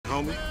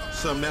homie.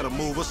 Something that'll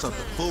move us up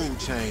the food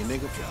chain,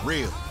 nigga, for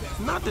real.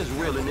 Nothing's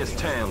real in this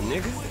town,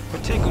 nigga.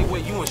 Particularly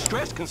where you and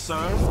Stretch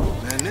concerned.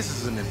 Man, this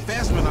is an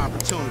investment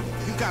opportunity.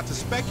 You got to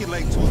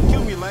speculate to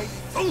accumulate.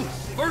 Ooh,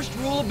 first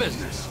rule of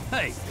business.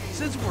 Hey,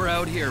 since we're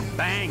out here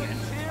banging,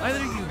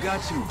 either you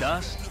got some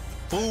dust?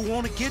 Fool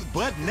wanna get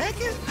butt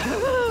naked?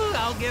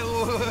 I'll get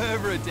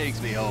wherever it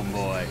takes me,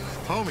 homeboy.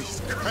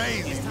 Homie's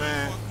crazy,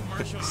 man.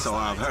 So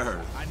I've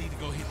heard. I need to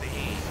go hit the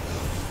head.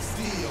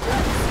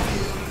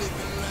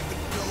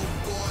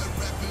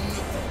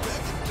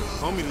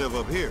 Homie live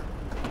up here.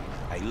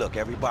 Hey, look,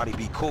 everybody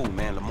be cool,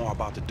 man. Lamar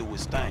about to do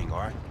his thing, all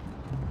right?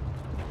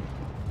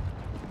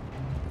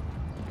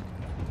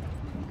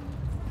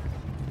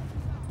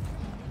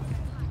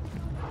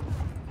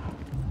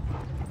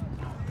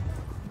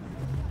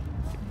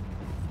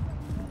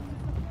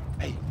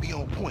 Hey, be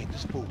on point.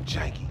 This fool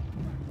janky.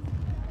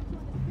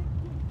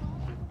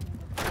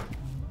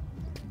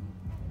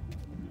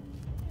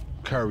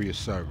 Courier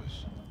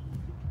service.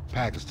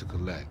 Package to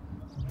collect.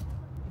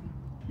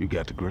 You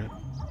got the grip?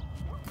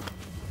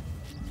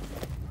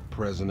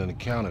 Present and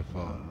accounted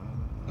for.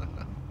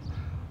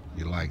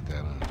 You like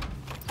that,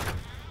 huh?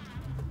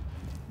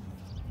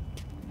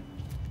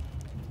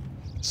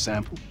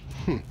 Sample?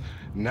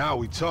 Now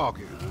we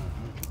talking.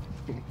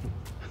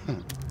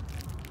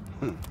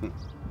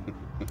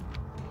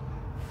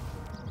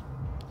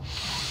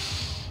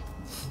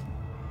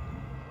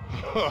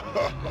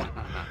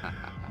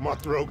 My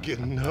throat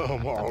getting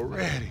numb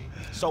already.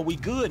 So we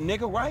good,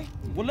 nigga, right?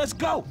 Well, let's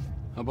go.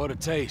 How about a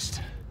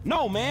taste?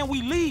 No, man,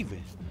 we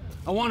leaving.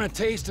 I want a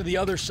taste of the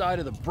other side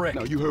of the brick.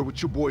 Now, you heard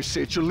what your boy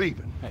said. You're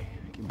leaving. Hey,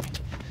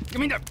 give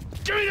me the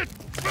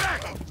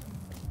back!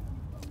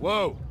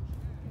 Whoa.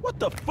 What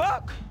the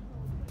fuck?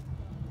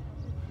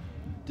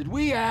 Did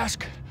we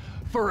ask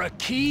for a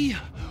key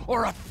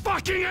or a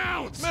fucking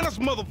ounce? Man, that's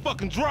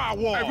motherfucking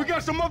drywall. Hey, we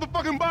got some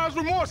motherfucking buyer's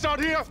remorse out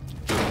here.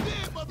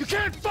 You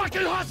can't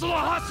fucking hustle a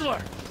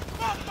hustler!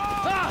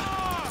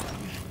 Ah!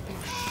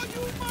 Oh,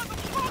 you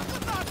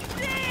motherfuckers are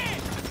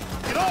dead!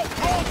 Get off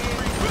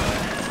groceries!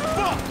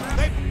 Fuck!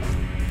 They...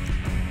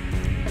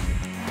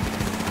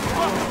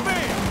 Fuck,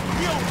 man!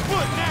 We on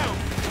foot now!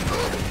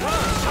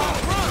 Run, Chop,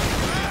 run!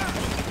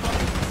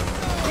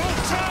 Go,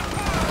 Chop!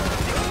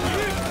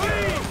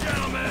 Please,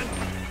 gentlemen!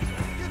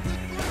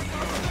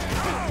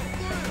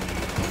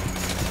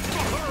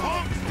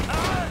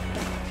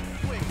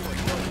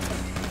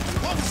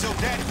 What was your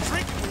daddy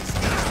drinking when he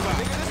sneezed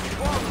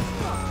about?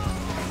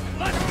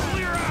 Let's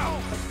clear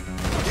out!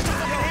 Get your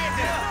fucking head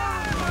down!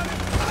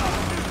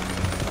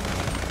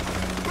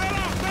 Spread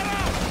out, spread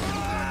out!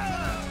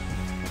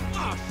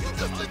 Ah, shit,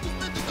 this nigga's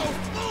meant to go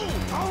boom!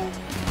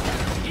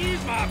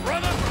 He's my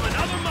brother from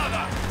another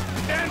mother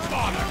and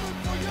father.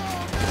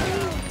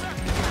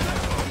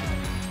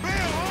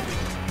 Bail, homie!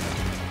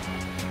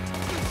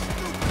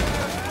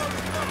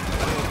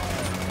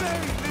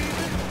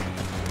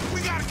 We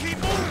gotta keep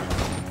moving!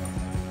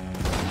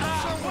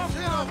 Someone's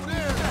hit over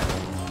there!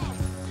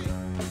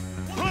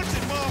 Punch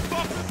it,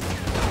 motherfuckers!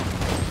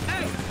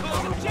 Hey,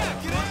 Jack,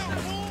 get out!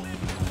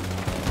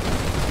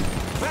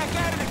 Back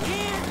at it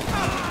again?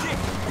 Oh, dick.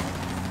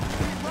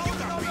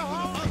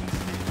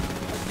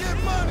 Get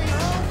money,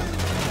 homie!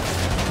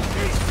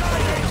 East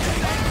side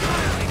agent ain't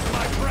violating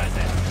my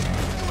presence.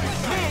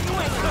 Man, you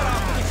ain't cut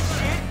off this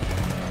shit.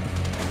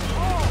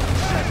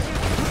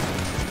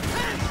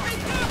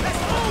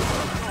 Let's move.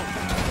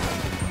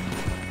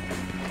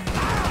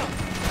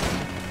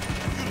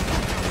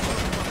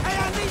 Hey, I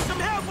need some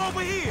help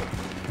over here.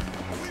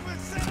 We've been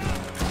set up!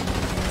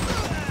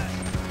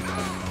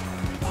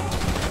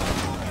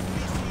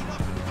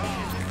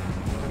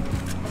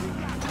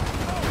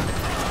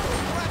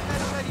 Crack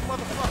that shady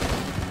motherfucker!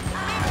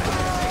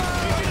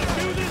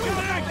 Do this You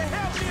thing. got to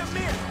help me a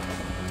minute!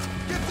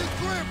 Get the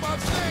grip, I'm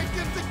saying,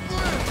 get the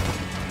grip!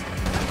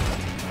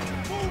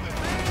 Move it,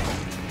 man!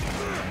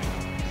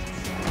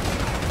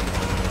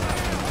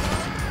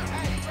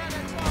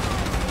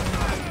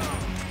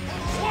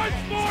 Once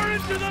more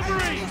into the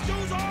breach.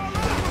 Shoes all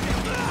over me!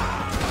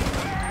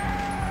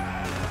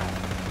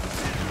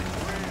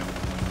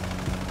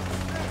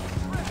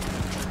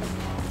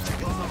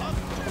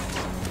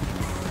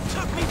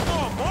 Took me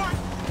for a mark.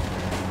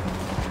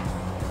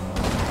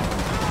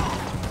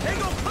 They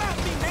gon' clap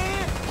me,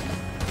 man.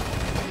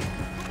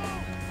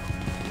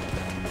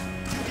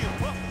 You get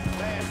buffed for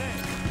bad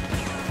name.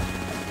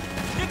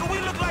 Nigga, we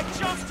look like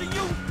chumps to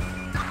you.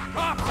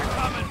 Cops are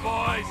coming,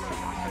 boys.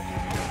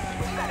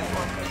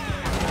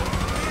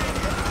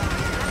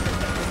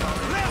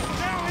 Left,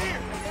 down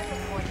here!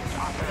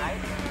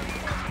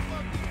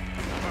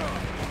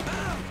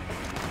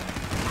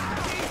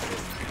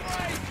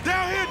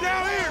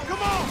 Down here,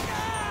 come on!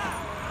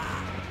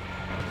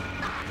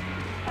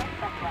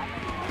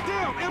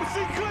 Damn, MC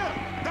Clip!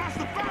 That's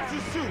the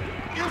fascist shoot!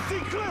 MC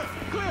Clip!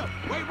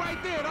 Wait right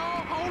there,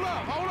 dawg! Hold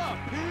up!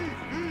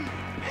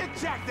 Man,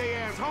 jack they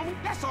ass, homie!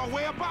 That's our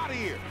way up out of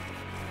here!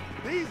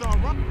 These are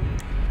right.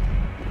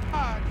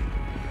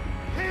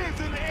 Hands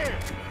in the air!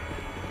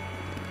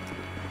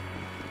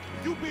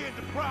 You being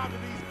deprived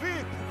of these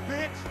vehicles,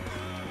 bitch!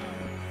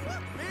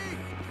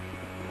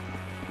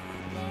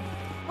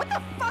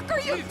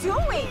 fuck are you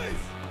doing?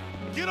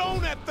 Get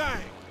on that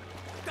thing!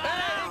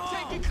 Hey,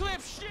 taking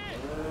clip shit!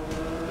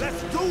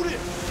 Let's do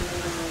this!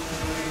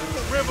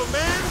 The river,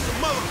 man, is a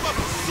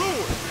motherfucking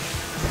sewer!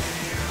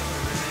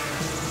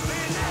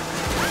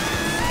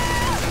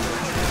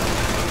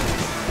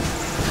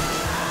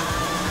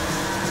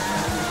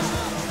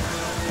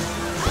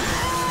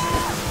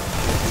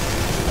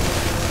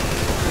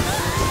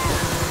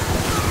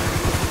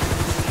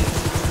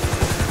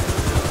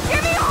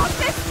 Get me off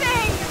this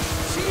thing!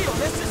 Chill,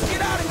 let's just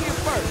get out of here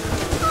first.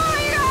 Oh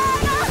my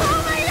god! Oh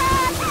my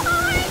god! Oh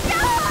my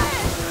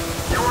god!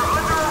 You are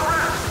under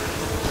arrest.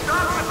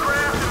 Stop the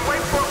craft and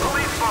wait for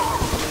police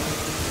boat.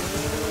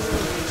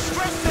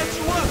 Stress set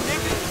you up,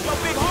 nigga. Your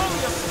big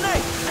homie a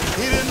snake.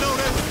 He didn't know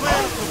they was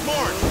planning for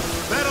March.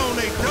 That on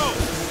they dope.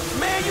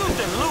 Man, you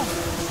delusional.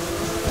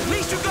 At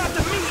least you got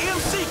to meet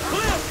MC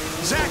Cliff.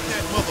 Jack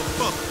that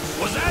motherfucker.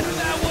 Was that who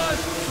that was?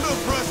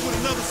 Little brush with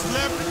another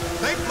celebrity.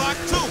 They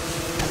blocked too.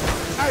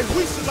 Hey,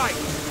 we should like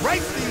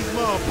race these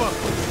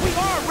motherfuckers. We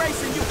are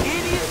racing, you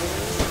idiot.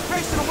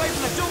 Racing away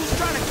from the dudes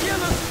trying to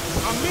kill us.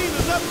 I mean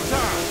another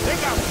time. They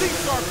got sea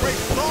shark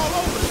races all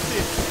over the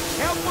city.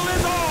 Helpful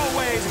as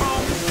always,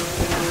 homie.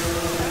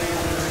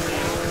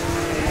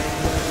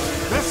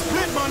 Let's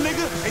split, my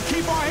nigga, and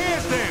keep our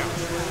heads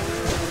down.